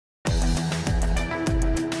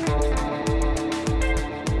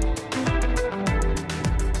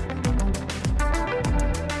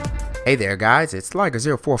Hey there guys, it's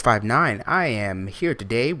Liger0459. I am here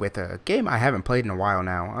today with a game I haven't played in a while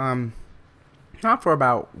now. Not for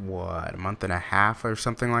about, what, a month and a half or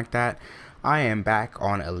something like that. I am back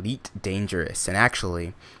on Elite Dangerous, and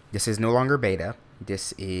actually, this is no longer beta.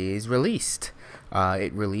 This is released.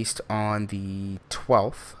 It released on the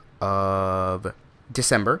 12th of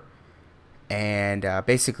December. And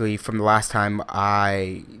basically, from the last time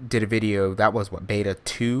I did a video, that was what, beta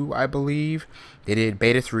 2, I believe. They did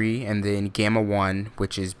beta 3 and then gamma 1,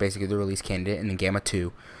 which is basically the release candidate, and then gamma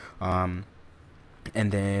 2. And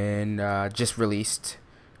then just released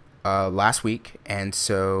last week. And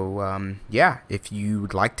so, yeah, if you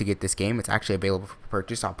would like to get this game, it's actually available for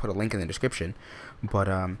purchase. I'll put a link in the description. But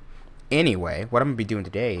anyway, what I'm going to be doing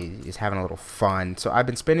today is having a little fun. So I've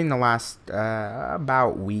been spending the last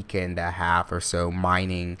about week and a half or so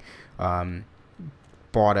mining.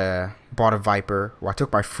 Bought a Viper. Well, I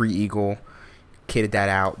took my Free Eagle, kitted that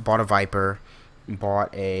out, bought a Viper,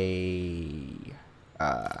 bought a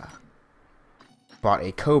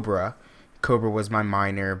Cobra. Cobra was my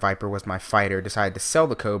miner, Viper was my fighter. Decided to sell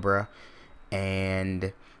the Cobra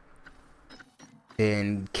and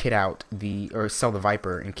then sell the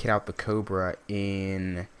Viper and kit out the Cobra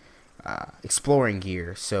in exploring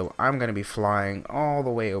gear. So I'm gonna be flying all the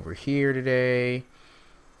way over here today.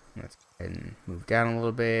 Let's go ahead and move down a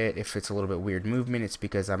little bit. If it's a little bit weird movement, it's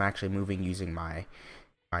because I'm actually moving using my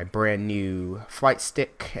brand new flight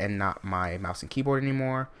stick and not my mouse and keyboard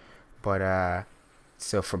anymore. But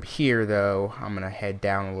so from here though, I'm gonna head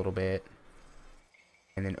down a little bit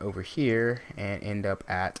and then over here and end up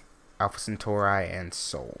at Alpha Centauri and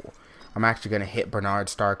Sol. I'm actually going to hit Bernard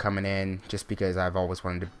Star coming in just because I've always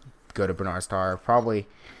wanted to go to Bernard Star. Probably,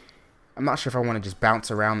 I'm not sure if I want to just bounce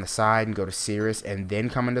around the side and go to Sirius and then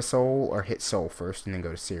come into Sol, or hit Sol first and then go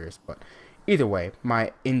to Sirius. But either way,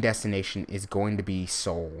 my end destination is going to be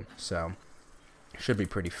Sol, so should be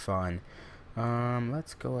pretty fun.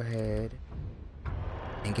 Let's go ahead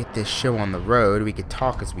and get this show on the road. We could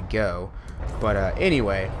talk as we go. But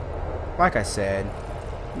anyway, like I said,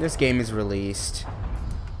 this game is released.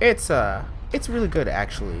 It's really good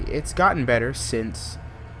actually. It's gotten better since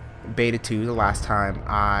beta 2, the last time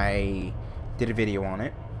I did a video on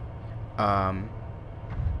it.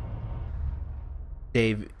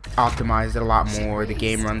 They've optimized it a lot more. The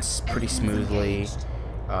game runs pretty smoothly.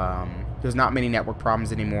 There's not many network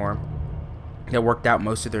problems anymore. They worked out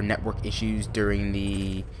most of their network issues during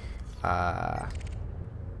the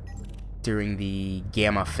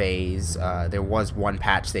gamma phase. There was one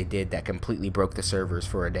patch they did that completely broke the servers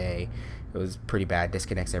for a day. It was pretty bad.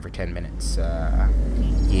 Disconnects every 10 minutes.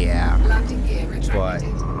 Yeah. But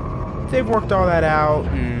they've worked all that out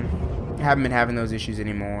and haven't been having those issues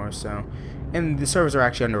anymore. So, and the servers are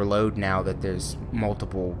actually under load now that there's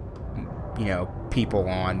multiple, people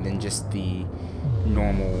on than just the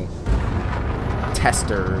normal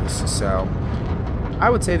testers. So I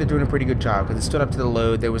would say they're doing a pretty good job because it stood up to the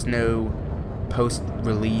load. There was no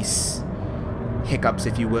post-release hiccups,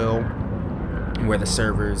 if you will, where the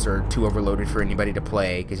servers are too overloaded for anybody to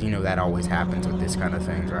play, because that always happens with this kind of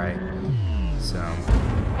things, right? So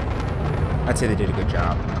I'd say they did a good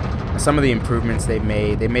job. Some of the improvements they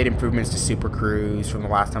made improvements to Super Cruise from the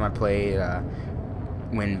last time I played.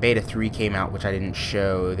 When Beta 3 came out, which I didn't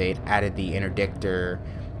show, they added the interdictor.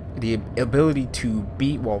 The ability to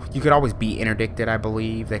be, well, you could always be interdicted, I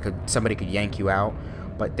believe. Somebody could yank you out,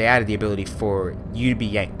 but they added the ability for you to be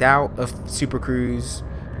yanked out of Super Cruise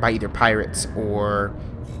by either pirates or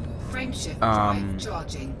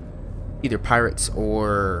either pirates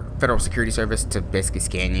or Federal Security Service to basically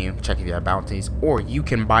scan you, check if you have bounties, or you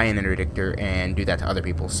can buy an interdictor and do that to other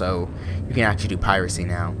people. So you can actually do piracy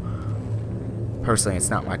now. Personally, it's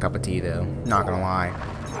not my cup of tea, though. Not gonna lie.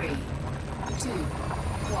 3, 2,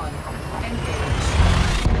 1,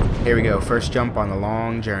 engage. Here we go. First jump on the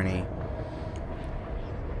long journey.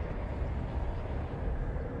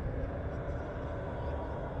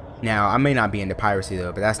 Now, I may not be into piracy,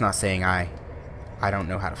 though, but that's not saying I don't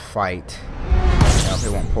know how to fight. They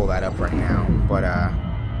won't pull that up right now, but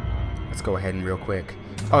let's go ahead and real quick.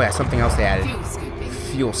 Oh yeah, something else they added.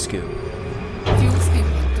 Fuel scoop. Fuel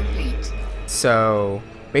scooping complete. So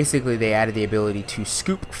basically, they added the ability to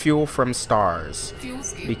scoop fuel from stars,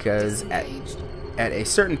 because at a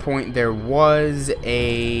certain point there was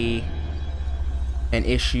an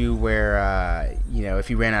issue where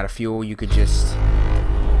if you ran out of fuel, you could just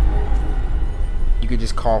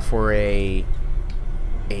call for a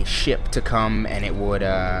ship to come, and it would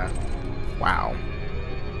wow,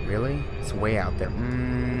 really? It's way out there.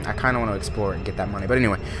 I kind of want to explore it and get that money, but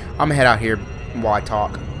anyway, I'm gonna head out here while I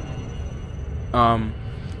talk.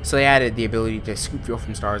 So they added the ability to scoop fuel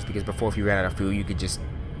from stars, because before, if you ran out of fuel, you could just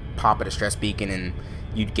pop a distress beacon and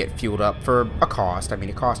you'd get fueled up for a cost. I mean,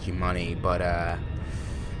 it cost you money, but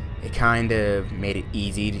it kind of made it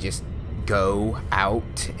easy to just go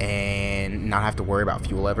out and not have to worry about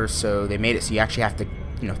fuel ever. So they made it so you actually have to,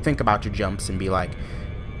 you know, think about your jumps and be like,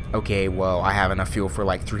 okay, well, I have enough fuel for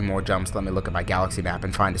like 3 more jumps. Let me look at my galaxy map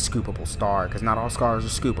and find a scoopable star, because not all stars are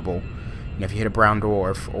scoopable. You know, if you hit a brown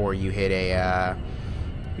dwarf, or you hit a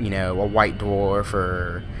you know, a white dwarf,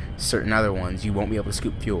 or certain other ones, you won't be able to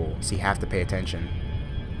scoop fuel, so you have to pay attention.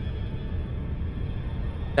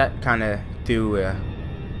 That kind of threw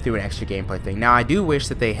an extra gameplay thing. Now, I do wish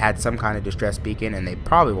that they had some kind of distress beacon, and they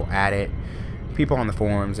probably will add it. People on the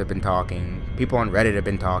forums have been talking, people on Reddit have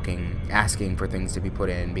been talking, asking for things to be put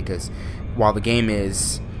in, because while the game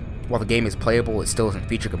is playable, it still isn't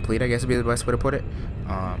feature complete, I guess would be the best way to put it.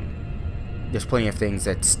 There's plenty of things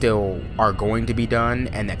that still are going to be done,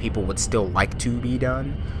 and that people would still like to be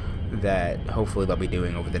done, that hopefully they'll be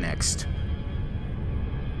doing over the next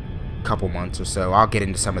couple months or so. I'll get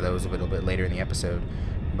into some of those a little bit later in the episode,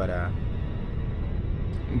 but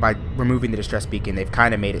by removing the distress beacon, they've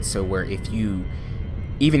kind of made it so where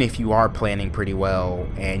even if you are planning pretty well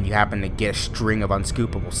and you happen to get a string of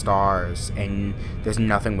unscoopable stars and there's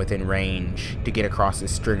nothing within range to get across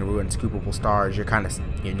this string of unscoopable stars, you're kind of,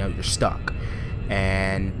 you know, you're stuck.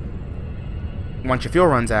 And once your fuel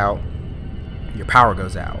runs out, your power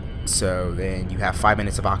goes out. So then you have 5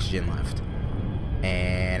 minutes of oxygen left.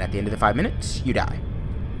 And at the end of the 5 minutes, you die.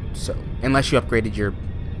 So, unless you upgraded your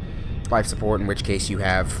life support, in which case you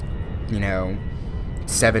have, you know,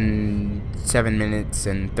 7 minutes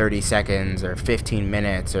and 30 seconds or 15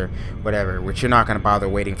 minutes or whatever, which you're not going to bother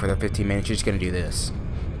waiting for the 15 minutes. You're just going to do this.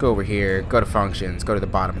 Go over here, go to functions, go to the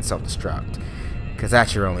bottom and self-destruct, because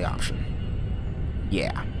that's your only option.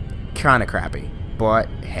 Yeah, kind of crappy, but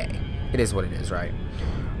hey, it is what it is, right?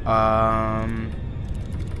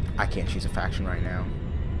 I can't choose a faction right now.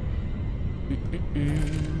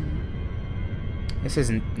 This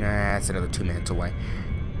isn't, that's another 2 minutes away.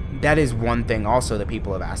 That is one thing also that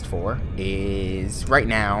people have asked for, is right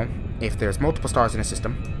now, if there's multiple stars in a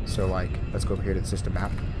system, so like, let's go over here to the system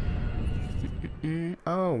map.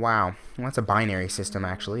 Oh, wow. Well, that's a binary system,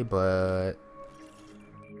 actually, but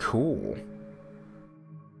cool.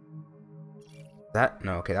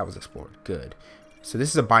 No, okay, that was explored. Good. So this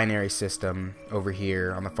is a binary system over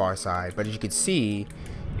here on the far side, but as you can see,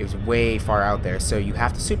 it was way far out there, so you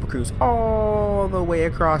have to super cruise all the way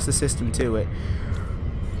across the system to it,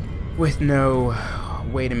 with no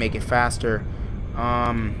way to make it faster.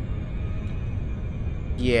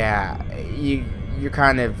 Yeah, you're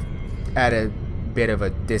kind of at a bit of a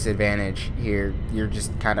disadvantage here. You're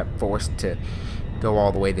just kind of forced to go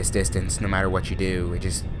all the way this distance no matter what you do. It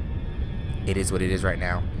is what it is right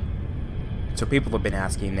now. So people have been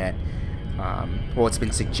asking that, well, it's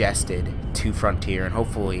been suggested to Frontier, and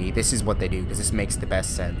hopefully this is what they do, because this makes the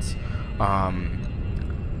best sense.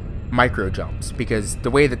 Micro jumps, because the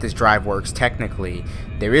way that this drive works, technically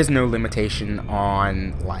there is no limitation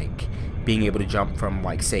on like being able to jump from,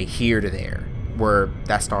 like, say here to there where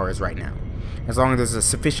that star is right now, as long as there's a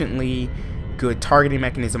sufficiently good targeting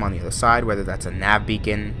mechanism on the other side, whether that's a nav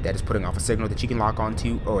beacon that is putting off a signal that you can lock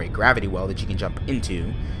onto, or a gravity well that you can jump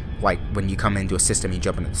into, like when you come into a system and you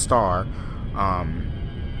jump into the star.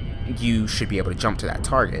 You should be able to jump to that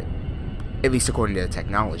target, at least according to the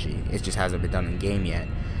technology. It just hasn't been done in game yet.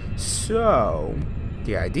 So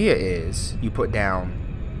the idea is you put down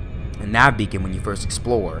a nav beacon when you first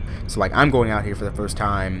explore. So like, I'm going out here for the first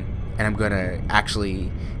time and I'm gonna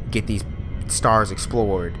actually get these stars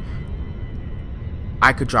explored.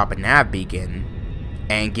 I could drop a nav beacon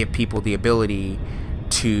and give people the ability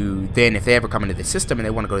to then, if they ever come into the system and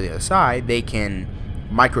they want to go to the other side, they can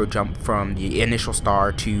micro jump from the initial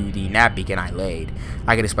star to the nav beacon I laid.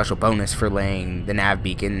 I get a special bonus for laying the nav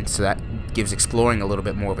beacon, so that gives exploring a little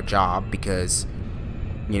bit more of a job, because,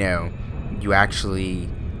 you know, you actually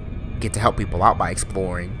get to help people out by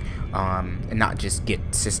exploring, and not just give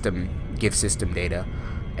system data.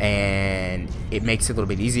 And it makes it a little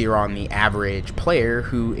bit easier on the average player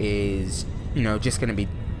who is, you know, just going to be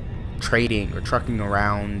trading or trucking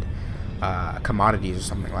around commodities or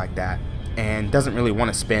something like that, and doesn't really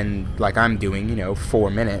want to spend, like I'm doing, you know, 4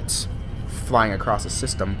 minutes flying across a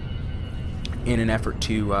system in an effort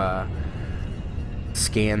to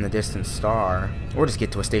scan the distant star, or just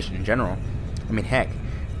get to a station in general. I mean, heck,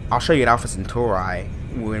 I'll show you at Alpha Centauri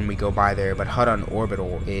when we go by there, but Hudon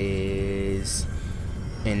Orbital is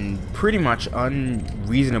in pretty much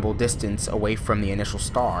unreasonable distance away from the initial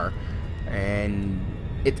star, and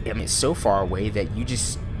I mean, it's so far away that you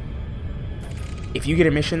just if you get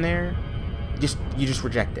a mission there, you just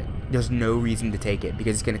reject it. There's no reason to take it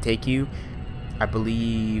because it's going to take you, I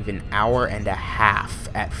believe, an hour and a half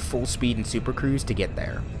at full speed in Super Cruise to get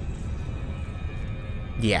there.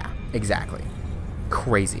 Yeah, exactly.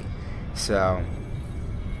 Crazy. So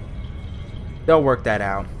they'll work that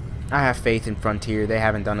out. I have faith in Frontier. They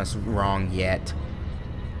haven't done us wrong yet.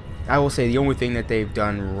 I will say the only thing that they've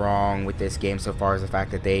done wrong with this game so far is the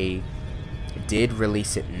fact that they did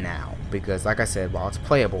release it now. Because like I said, while it's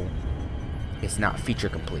playable, it's not feature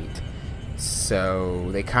complete. So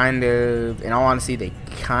they kind of, in all honesty, they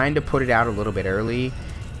kind of put it out a little bit early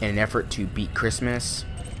in an effort to beat Christmas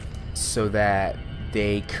so that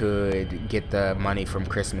they could get the money from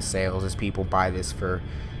Christmas sales as people buy this for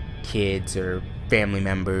kids or family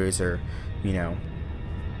members or, you know,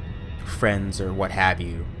 friends or what have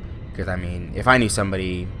you. Because, I mean, if I knew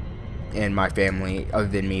somebody in my family other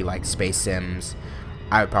than me like Space Sims,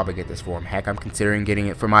 I would probably get this for him. Heck, I'm considering getting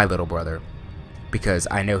it for my little brother because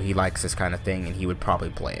I know he likes this kind of thing and he would probably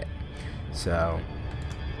play it. So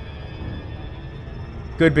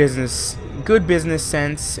good business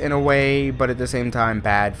sense in a way, but at the same time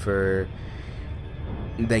bad for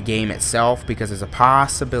the game itself because there's a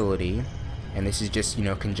possibility, and this is just, you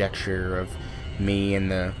know, conjecture of me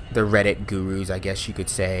and the Reddit gurus, I guess you could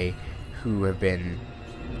say, who have been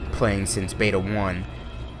playing since beta 1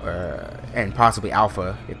 and possibly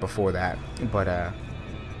alpha before that, but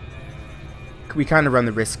we kind of run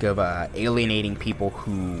the risk of alienating people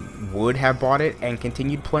who would have bought it and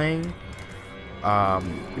continued playing,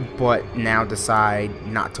 but now decide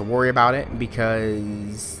not to worry about it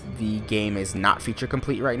because the game is not feature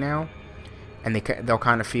complete right now, and they'll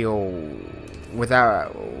kind of feel,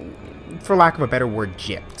 without, for lack of a better word,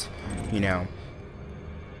 gypped. You know,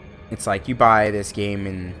 it's like you buy this game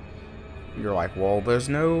and you're like, well, there's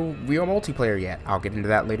no real multiplayer yet. I'll get into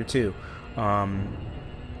that later too.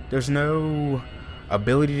 There's no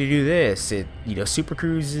ability to do this. You know, Super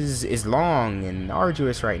Cruise is long and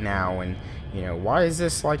arduous right now, and you know, why is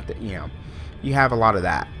this like that? You know, you have a lot of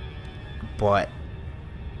that, but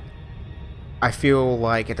I feel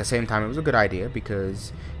like at the same time it was a good idea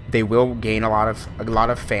because they will gain a lot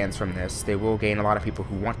of fans from this. They will gain a lot of people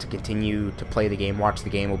who want to continue to play the game, watch the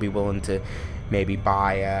game, will be willing to maybe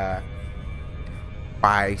buy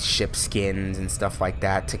ship skins and stuff like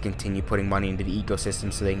that to continue putting money into the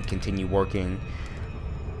ecosystem so they can continue working,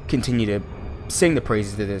 continue to sing the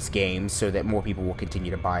praises of this game so that more people will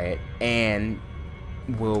continue to buy it and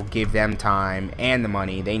will give them time and the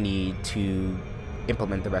money they need to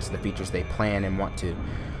implement the rest of the features they plan and want to.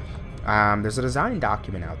 There's a design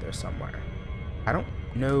document out there somewhere. I don't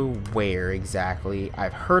know where exactly.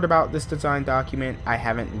 I've heard about this design document. I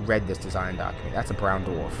haven't read this design document. That's a brown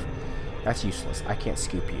dwarf. That's useless. I can't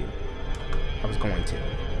scoop you. I was going to,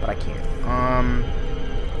 but I can't.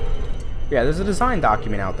 Yeah, there's a design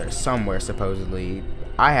document out there somewhere, supposedly.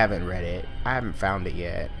 I haven't read it. I haven't found it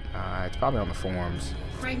yet. It's probably on the forums.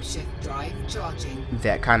 Frameshift drive charging.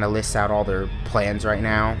 That kind of lists out all their plans right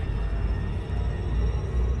now.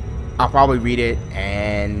 I'll probably read it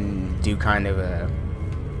and do kind of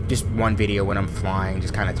just one video when I'm flying,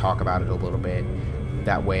 just kind of talk about it a little bit.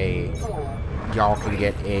 That way y'all can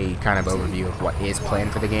get a kind of overview of what is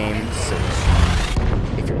planned for the game, so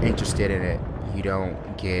if you're interested in it, you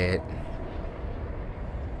don't get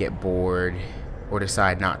bored or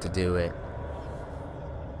decide not to do it.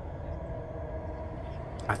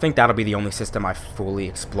 I think that'll be the only system I fully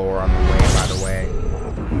explore on the way, by the way.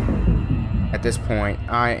 At this point,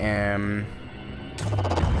 I am,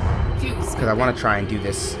 because I want to try and do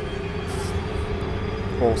this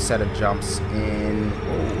whole set of jumps in,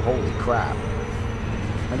 oh, holy crap,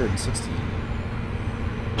 160.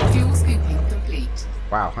 Fuel scooping complete.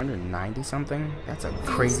 Wow, 190 something? That's a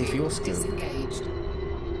crazy fuel scoop. Disengaged.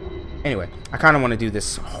 Anyway, I kind of want to do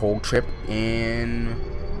this whole trip in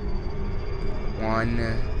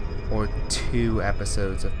 1 or 2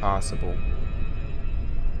 episodes if possible.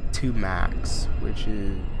 2 max, which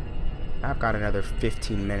is, I've got another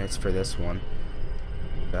 15 minutes for this one.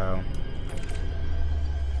 So,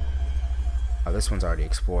 oh, this one's already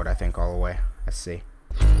explored, I think, all the way. Let's see.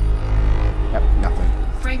 Yep, nothing.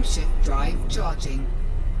 Frameshift drive charging.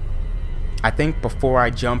 I think before I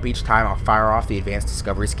jump each time, I'll fire off the advanced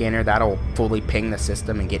discovery scanner. That'll fully ping the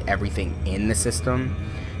system and get everything in the system,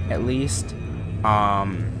 at least.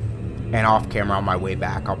 And off camera on my way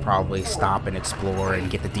back, I'll probably stop and explore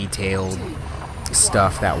and get the detailed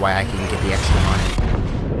stuff. That way I can get the extra money.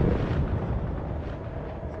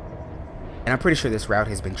 And I'm pretty sure this route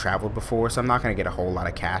has been traveled before, so I'm not going to get a whole lot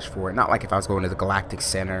of cash for it. Not like if I was going to the Galactic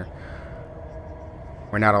Center,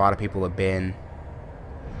 where not a lot of people have been.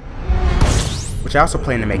 which I also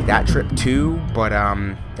plan to make that trip too, but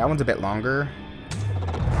that one's a bit longer.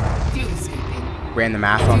 Fuel scooping. Ran the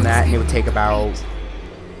math on that, and it would take about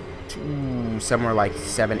somewhere like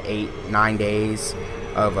 7, 8, 9 days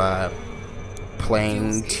of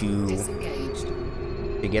playing to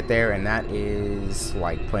get there, and that is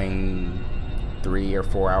like playing 3 or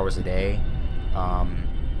 4 hours a day.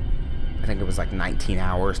 I think it was like 19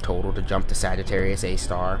 hours total to jump to Sagittarius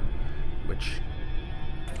A-Star, which,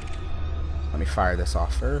 let me fire this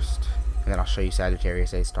off first, and then I'll show you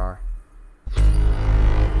Sagittarius A-Star.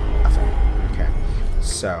 Okay,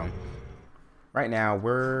 so right now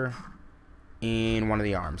we're in one of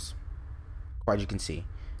the arms. As you can see,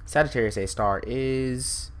 Sagittarius A-Star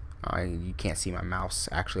is, you can't see my mouse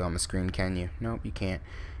actually on the screen, can you? Nope, you can't.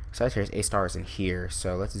 Sagittarius A-Star is in here,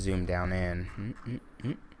 so let's zoom down in.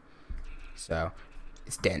 So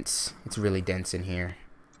it's dense. It's really dense in here.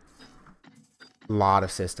 A lot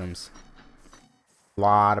of systems, a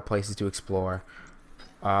lot of places to explore,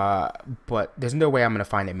 but there's no way I'm gonna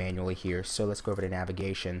find it manually here. So let's go over to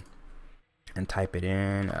navigation and type it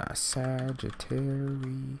in,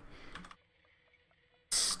 Sagittarius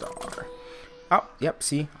Star. Oh, yep,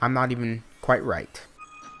 see, I'm not even quite right.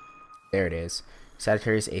 There it is,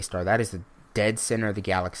 Sagittarius A-Star. That is the dead center of the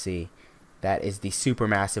galaxy. That is the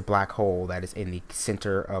supermassive black hole that is in the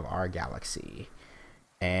center of our galaxy.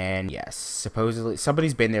 And yes, supposedly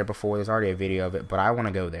somebody's been there before. There's already a video of it, but I want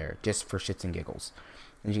to go there just for shits and giggles.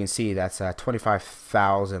 As you can see, that's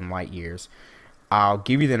 25,000 light years. I'll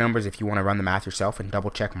give you the numbers if you want to run the math yourself and double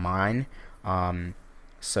check mine.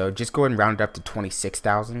 So just go ahead and round it up to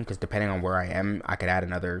 26,000, because depending on where I am, I could add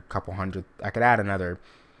another couple hundred. I could add another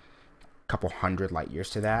couple hundred light years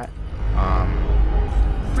to that.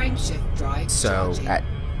 Frameshift drive So charging.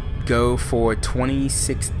 go for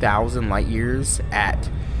 26,000 light years at,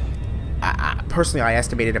 personally I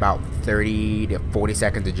estimated about 30 to 40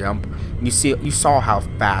 seconds to jump. You saw how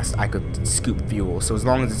fast I could scoop fuel, so as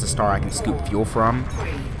long as it's a star I can scoop fuel from, 3,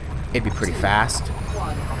 it'd be pretty fast.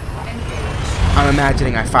 1, engage. I'm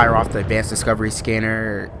imagining I fire off the advanced discovery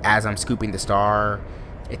scanner as I'm scooping the star.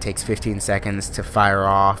 It takes 15 seconds to fire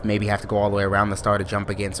off, maybe have to go all the way around the star to jump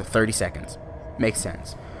again, so 30 seconds. Makes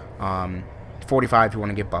sense. 45 if you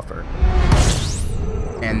want to get buffer.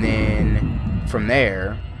 And then from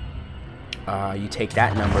there, you take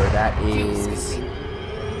that number. That is,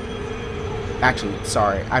 actually,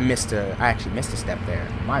 sorry, I actually missed a step there.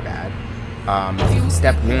 My bad.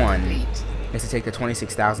 Step 1 is to take the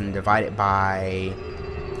 26,000 and divide it by,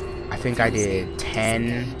 I think I did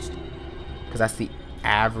 10, because that's the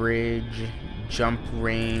average jump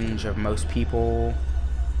range of most people.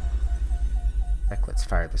 Let's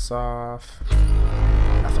fire this off.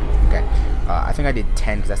 Nothing. Okay. I think I did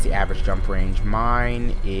 10 because that's the average jump range.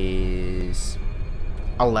 Mine is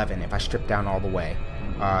 11 if I strip down all the way.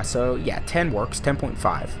 So yeah, 10 works.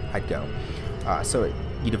 10.5 I'd go. So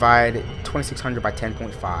you divide 2600 by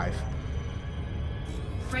 10.5.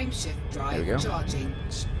 Frameshift There we go. drive charging.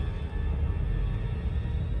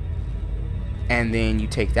 And then you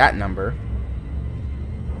take that number.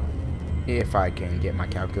 If I can get my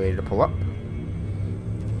calculator to pull up.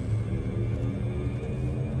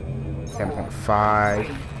 10.5.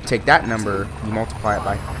 Take that number, you multiply it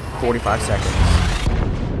by 45 seconds.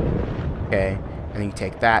 Okay, and then you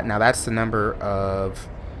take that. Now that's the number of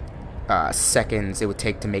seconds it would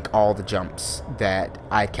take to make all the jumps that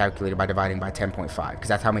I calculated by dividing by 10.5, because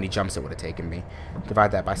that's how many jumps it would have taken me.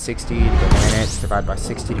 Divide that by 60 to go to minutes, divide by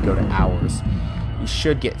 60 to go to hours. You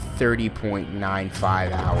should get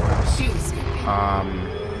 30.95 hours. Fuel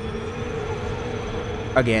scooping.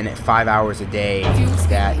 Again, at 5 hours a day,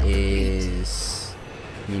 that is,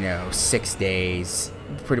 you know, 6 days,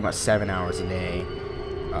 pretty much 7 hours a day.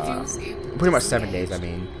 Fuel scoop Pretty much 7 days, I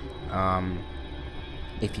disengaged. mean.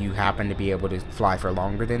 If you happen to be able to fly for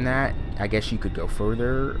longer than that, I guess you could go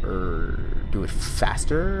further or do it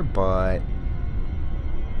faster, but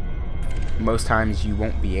most times you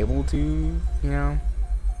won't be able to, you know,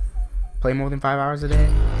 play more than 5 hours a day,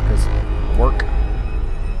 because work.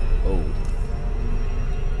 Oh.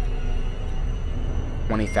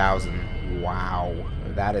 20,000. Wow,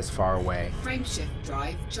 that is far away. Frameshift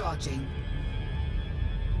drive charging.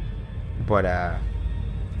 But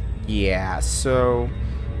yeah, so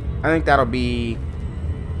I think that'll be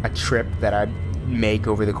a trip that I'd make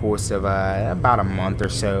over the course of about a month or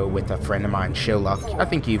so with a friend of mine, Showluck. I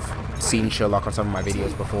think you've seen Showluck on some of my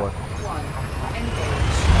videos before. 1,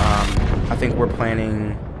 engage. I think we're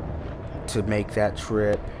planning to make that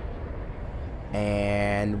trip,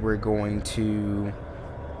 and we're going to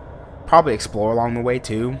probably explore along the way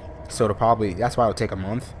too. So that's why it'll take a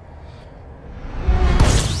month.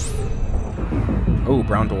 Oh,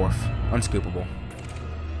 brown dwarf. Unscoopable.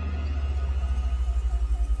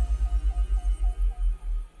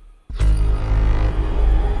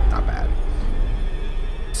 Not bad.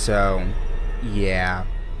 So, yeah.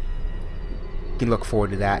 You can look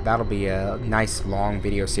forward to that. That'll be a nice long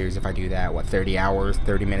video series if I do that. What, 30 hours,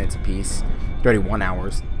 30 minutes a piece? 31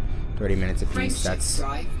 hours, 30 minutes a piece. That's,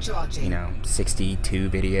 you know, 62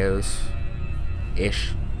 videos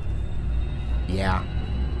ish. Yeah.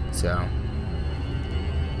 So.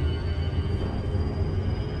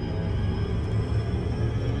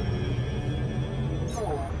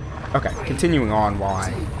 Okay, continuing on while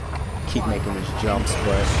I keep making these jumps,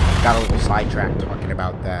 but got a little sidetracked talking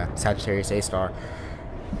about the Sagittarius A-Star.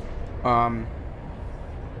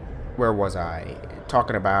 Where was I?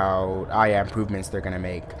 Talking about improvements they're gonna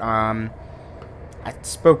make. I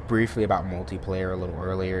spoke briefly about multiplayer a little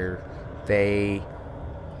earlier. The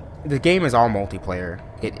game is all multiplayer.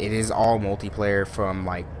 It is all multiplayer from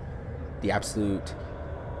like the absolute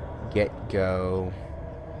get-go.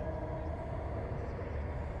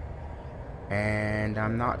 And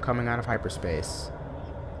I'm not coming out of hyperspace.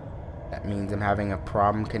 That means I'm having a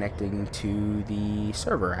problem connecting to the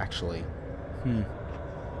server, actually.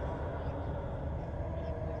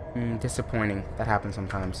 Disappointing. That happens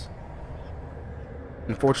sometimes.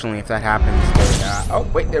 Unfortunately, if that happens, then, oh,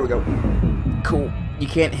 wait, there we go. Cool. You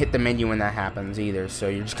can't hit the menu when that happens either, so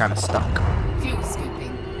you're just kind of stuck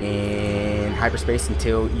in hyperspace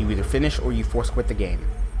until you either finish or you force quit the game.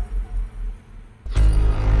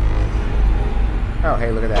 Oh,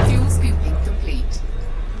 hey, look at that. Fuel scooping complete.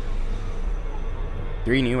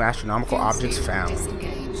 3 new astronomical Fuel objects scoop found.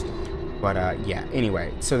 disengaged. But, yeah,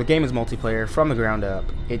 anyway. So the game is multiplayer from the ground up.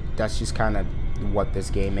 That's just kind of what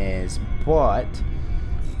this game is. But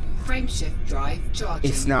Frameshift drive charging.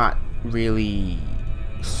 it's not really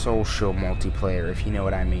social multiplayer, if you know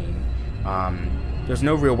what I mean. There's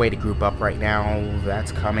no real way to group up right now.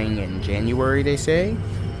 That's coming in January, they say.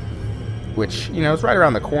 Which, you know, it's right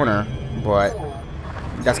around the corner. But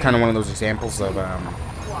that's kind of one of those examples of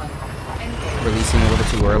releasing a little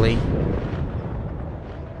too early.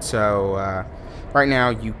 So right now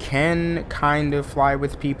you can kind of fly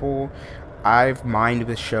with people. I've mined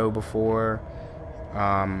the show before.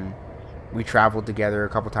 We traveled together a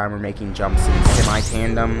couple times. We're making jumps in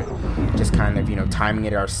semi-tandem, just kind of, you know, timing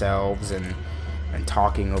it ourselves and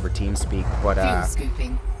talking over TeamSpeak. But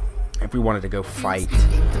if we wanted to go fight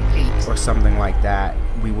or something like that,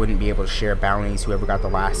 we wouldn't be able to share bounties. Whoever got the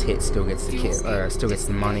last hit still gets the still gets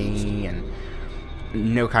the money, and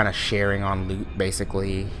no kind of sharing on loot,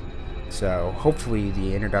 basically. So hopefully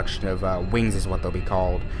the introduction of wings is what they'll be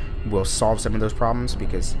called will solve some of those problems,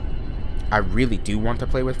 because I really do want to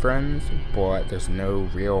play with friends, but there's no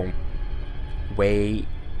real way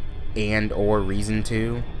and or reason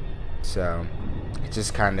to. So it's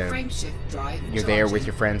just kind of, you're there with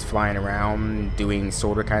your friends flying around doing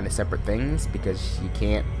sort of kind of separate things because you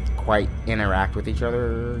can't quite interact with each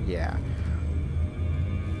other. Yeah.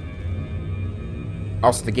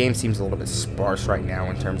 Also, the game seems a little bit sparse right now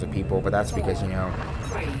in terms of people, but that's because, you know,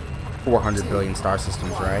 400 billion star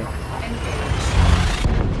systems, right?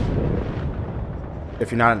 If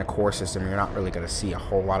you're not in a core system, you're not really going to see a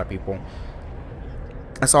whole lot of people.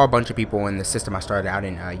 I saw a bunch of people in the system I started out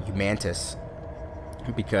in, Humantis,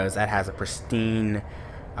 because that has a pristine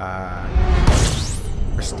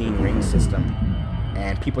ring system,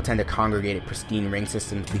 and people tend to congregate at pristine ring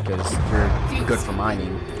systems because they're good for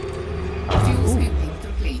mining.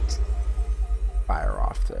 Fire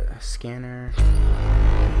off the scanner.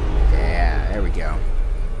 Yeah, there we go.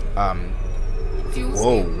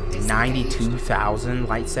 Whoa, 92,000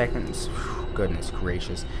 light seconds. Goodness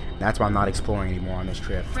gracious. That's why I'm not exploring anymore on this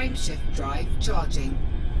trip. Frameshift drive charging.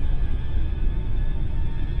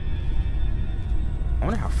 I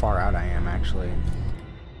wonder how far out I am, actually.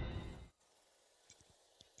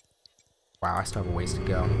 Wow, I still have a ways to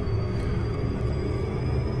go.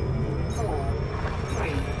 4,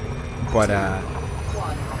 3, But,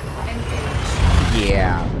 1, engage.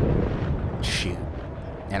 yeah. Shoot.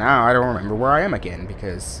 And now I don't remember where I am again,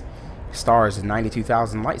 because stars in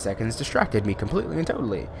 92,000 light seconds distracted me completely and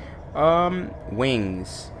totally.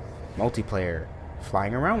 Wings. Multiplayer.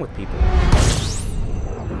 Flying around with people.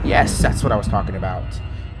 Yes, that's what I was talking about.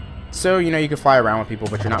 So, you know, you can fly around with people,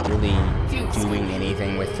 but you're not really doing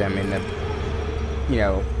anything with them in the, you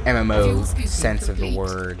know, MMO sense of the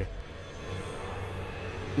word.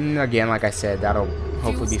 And again, like I said, that'll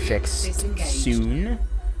hopefully be fixed soon.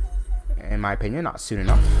 In my opinion, not soon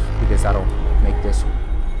enough, because that'll make this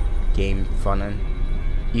game fun and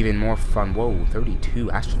even more fun. Whoa, 32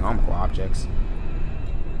 astronomical objects.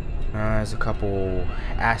 There's a couple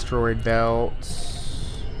asteroid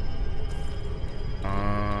belts.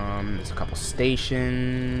 There's a couple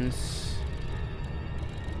stations.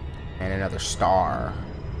 And another star.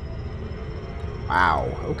 Wow,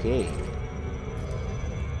 okay.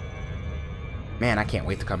 Man, I can't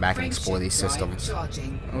wait to come back and explore these systems.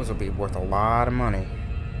 Those will be worth a lot of money.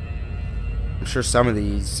 I'm sure some of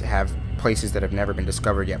these have places that have never been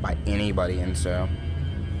discovered yet by anybody, and so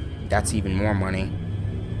that's even more money.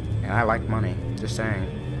 And I like money, just saying.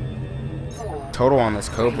 Total on this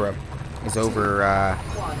Cobra is over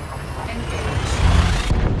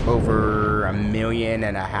over 1.5 million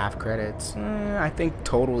credits. I think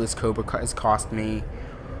total this Cobra has cost me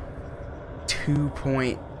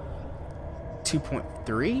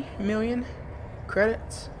 2.3 million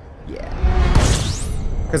credits. Yeah,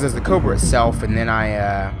 because there's the Cobra itself, and then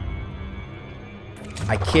I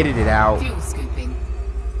kitted it out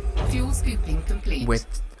Fuel scooping complete.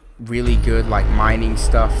 with really good like mining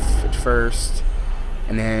stuff at first,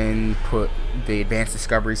 and then put the advanced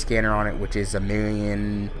discovery scanner on it, which is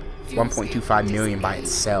 1.25 million by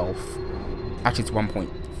itself. Actually, it's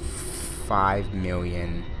 1.5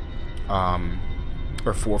 million,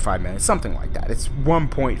 or 4 or 5 million, something like that. It's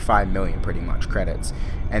 1.5 million pretty much credits,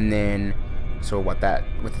 and then so what that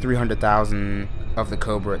with 300,000 of the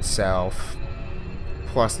Cobra itself,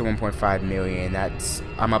 plus the 1.5 million, that's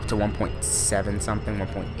I'm up to 1.7 something,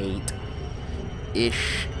 1.8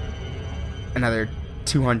 ish. Another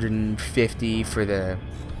 250 for the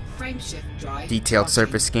detailed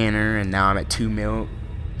surface scanner, and now I'm at 2 mil.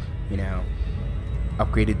 You know,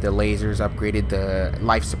 upgraded the lasers, upgraded the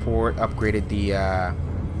life support, upgraded the I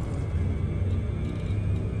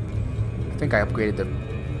think I upgraded the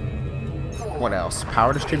what else?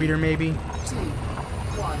 Power distributor maybe?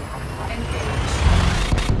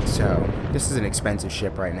 So this is an expensive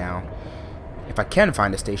ship right now. If I can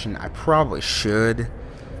find a station, I probably should.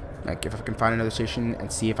 Like, if I can find another station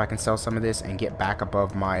and see if I can sell some of this and get back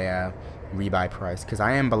above my rebuy price, because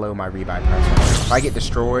I am below my rebuy price. If I get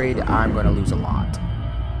destroyed, I'm going to lose a lot.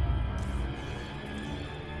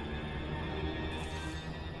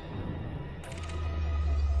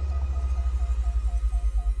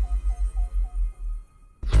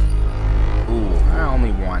 Ooh,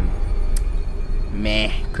 only one.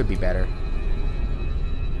 Meh, could be better.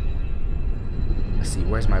 Let's see,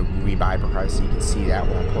 where's my rebuy price so you can see that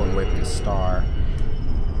when I'm pulling away from the star.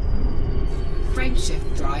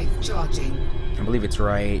 Frameshift drive charging. I believe it's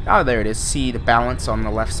right. Oh, there it is. See the balance on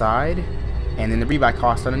the left side, and then the rebuy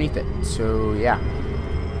cost underneath it. So yeah,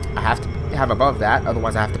 I have to have above that,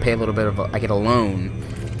 otherwise I have to pay a little bit of I get a loan,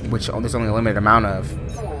 which there's only a limited amount of,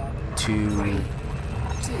 to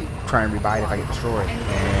try and rebuy it if I get destroyed.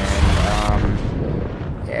 And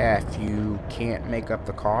yeah, if you can't make up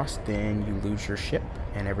the cost, then you lose your ship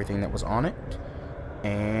and everything that was on it,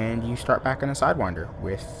 and you start back in a Sidewinder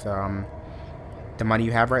with the money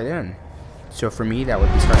you have right then. So for me, that would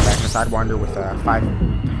be starting back in a Sidewinder with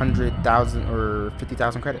 500,000 or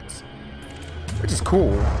 50,000 credits, which is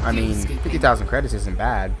cool. I mean, 50,000 credits isn't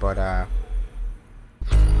bad, but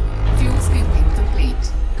Fuel scooping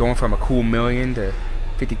complete. going from a cool million to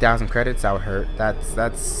 50,000 credits, that would hurt.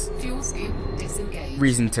 That's Fuel scoop disengaged.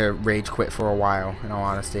 reason to rage quit for a while, in all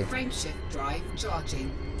honesty. Frameshift drive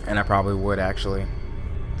charging. And I probably would actually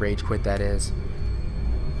rage quit, that is.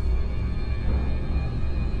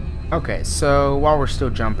 Okay, so while we're still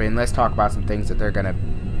jumping, let's talk about some things that they're gonna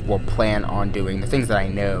plan on doing. The things that I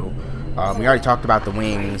know. We already talked about the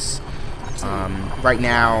wings. Right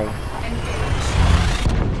now,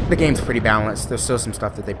 the game's pretty balanced. There's still some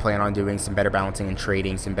stuff that they plan on doing, some better balancing and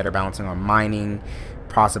trading, some better balancing on mining,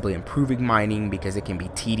 possibly improving mining, because it can be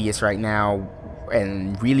tedious right now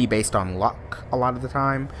and really based on luck a lot of the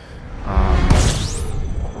time.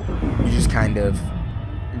 You just kind of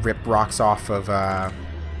rip rocks off of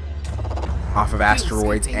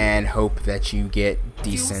asteroids and hope that you get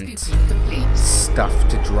decent stuff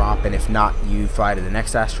to drop, and if not, you fly to the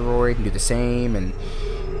next asteroid and do the same, and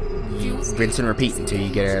you rinse and repeat until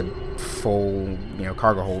you get a full,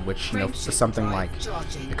 cargo hold, which, for something like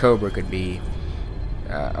the Cobra could be,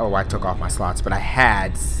 oh, I took off my slots, but I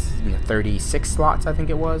had 36 slots, I think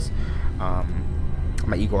it was.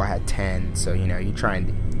 My Eagle, I had 10, so you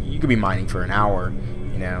could be mining for an hour,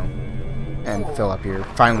 and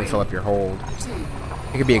finally fill up your hold.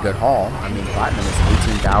 It could be a good haul. I mean, platinum is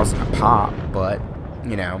 18,000 a pop, but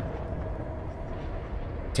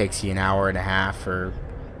takes you an hour and a half or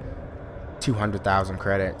 200,000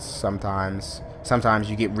 credits. Sometimes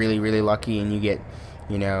you get really, really lucky and you get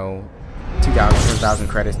 2,000, 3,000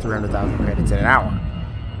 credits, 300,000 credits in an hour.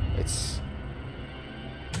 It's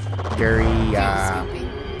very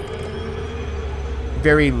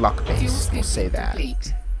very luck Fuel based. We'll say scooping that.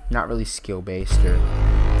 complete. Not really skill based or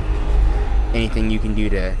anything you can do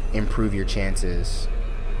to improve your chances.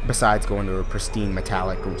 Besides going to a pristine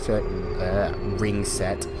metallic ring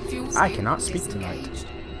set. Fuel I scoop cannot speak tonight. disengaged.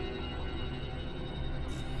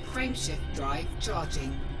 Frameshift drive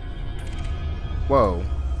charging. Whoa.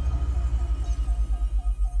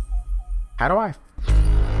 How do I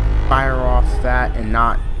fire off that and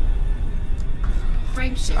not...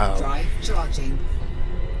 Frameshift Oh. drive charging.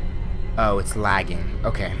 Oh, it's lagging.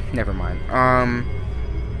 Okay, never mind.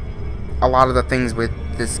 A lot of the things with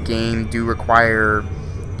this game do require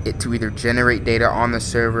it to either generate data on the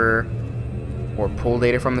server or pull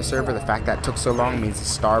data from the server. The fact that it took so long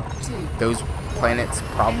means those planets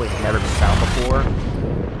probably have never been found before,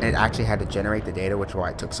 and it actually had to generate the data, which is why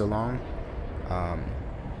it took so long.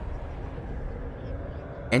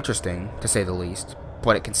 Interesting, to say the least,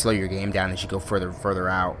 but it can slow your game down as you go further and further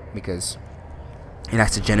out, because it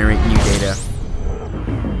has to generate new data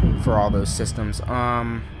for all those systems.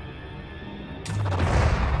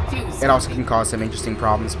 It also can cause some interesting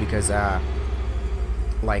problems because,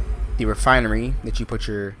 like, the refinery that you put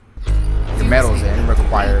your metals in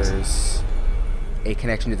requires a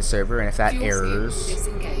connection to the server, and if that errors,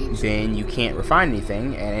 then you can't refine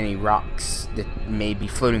anything, and any rocks that may be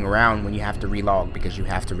floating around when you have to relog, because you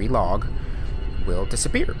have to relog, will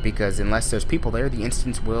disappear, because unless there's people there, the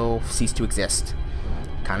instance will cease to exist.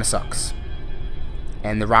 Kinda sucks.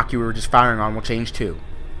 And the rock you were just firing on will change too.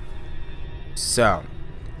 So,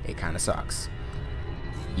 it kinda sucks.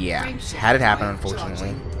 Yeah, had it happen,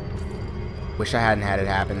 unfortunately. Wish I hadn't had it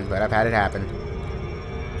happen, but I've had it happen.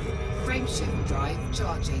 Frameshift drive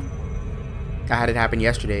charging. I had it happen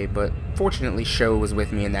yesterday, but fortunately Sho was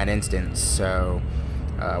with me in that instance, so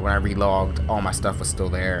when I relogged, all my stuff was still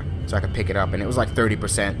there, so I could pick it up, and it was like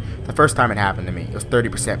 30%. The first time it happened to me, it was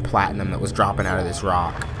 30% platinum that was dropping out of this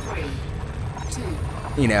rock. 3,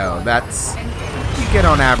 2, You know, that's... engage. You get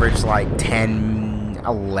on average like 10,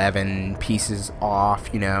 11 pieces off,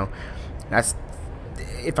 you know. That's...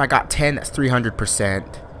 If I got 10, that's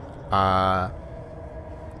 300%.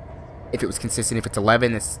 If it was consistent, if it's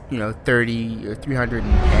 11, it's, you know, 30 or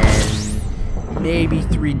 310, maybe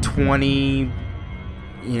 320,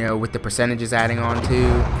 you know, with the percentages adding on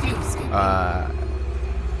too. Fuel scooping.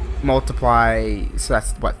 Multiply, so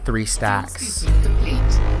that's what, 3 Fuel stacks. scooping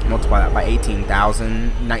complete. Multiply that by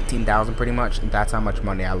 18,000, 19,000 pretty much, and that's how much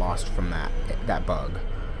money I lost from that bug.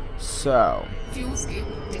 So, Fuel scoop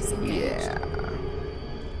disengaged. yeah.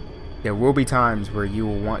 There will be times where you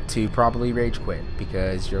will want to probably rage quit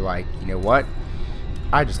because you're like, you know what?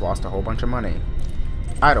 I just lost a whole bunch of money.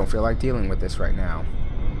 I don't feel like dealing with this right now.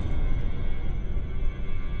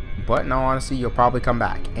 But in all honesty, you'll probably come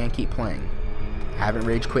back and keep playing. I haven't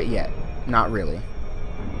rage quit yet. Not really.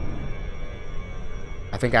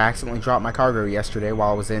 I think I accidentally dropped my cargo yesterday while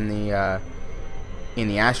I was in the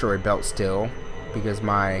asteroid belt still, because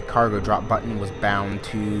my cargo drop button was bound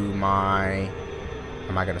to my...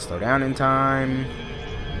 Am I gonna slow down in time?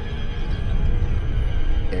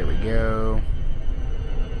 There we go.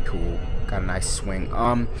 Cool. Got a nice swing.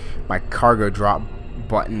 My cargo drop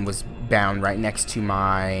button was bound right next to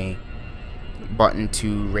my button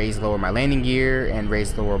to raise lower my landing gear and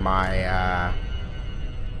raise lower my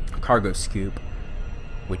cargo scoop,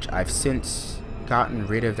 which I've since gotten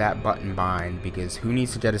rid of that button bind because who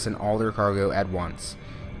needs to jettison all their cargo at once?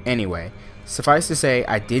 Anyway, suffice to say,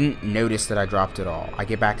 I didn't notice that I dropped it all. I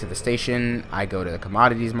get back to the station, I go to the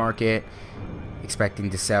commodities market, expecting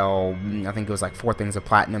to sell, I think it was like 4 things of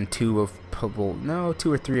platinum, 2 or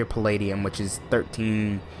 3 of palladium, which is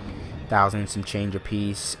 13,000 some change a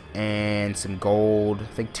piece, and some gold, I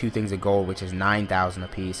think 2 things of gold, which is 9,000 a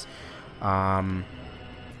piece. And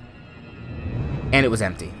it was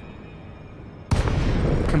empty.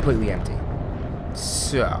 Completely empty.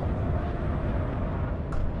 So,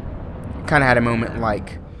 kind of had a moment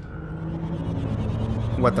like,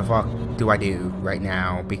 what the fuck do I do right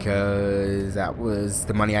now? Because that was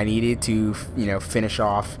the money I needed to, you know, finish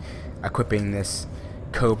off equipping this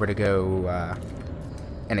Cobra to go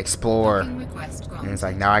and explore. Docking request And it's granted.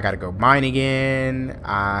 like, now I gotta go mine again.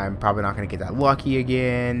 I'm probably not gonna get that lucky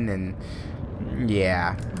again. And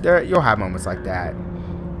yeah, you'll have moments like that.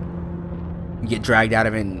 You get dragged out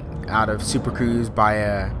of Super Cruise by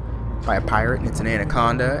a pirate, and it's an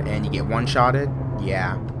anaconda, and you get one-shotted.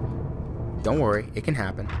 Yeah, don't worry, it can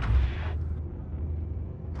happen.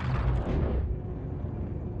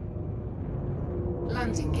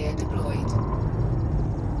 Landing gear deployed.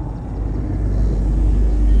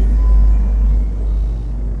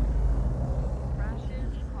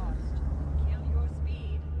 Crashes cost. Kill your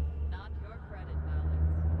speed, not your credit balance.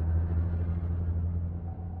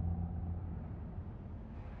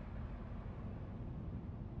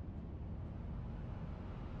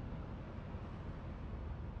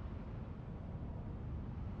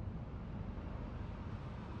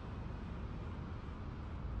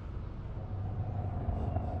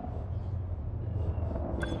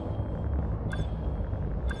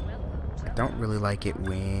 Don't really like it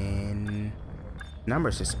when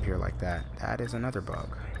numbers disappear like that. That is another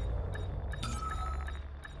bug.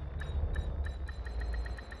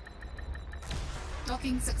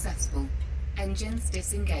 Docking successful. Engines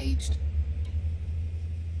disengaged.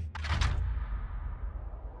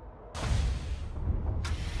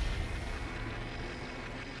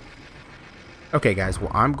 Okay guys,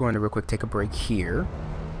 well I'm going to real quick take a break here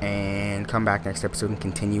and come back next episode and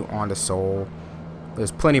continue on to Sol.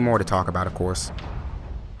 There's plenty more to talk about, of course.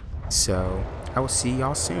 So, I will see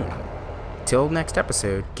y'all soon. Till next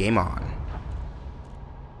episode, game on.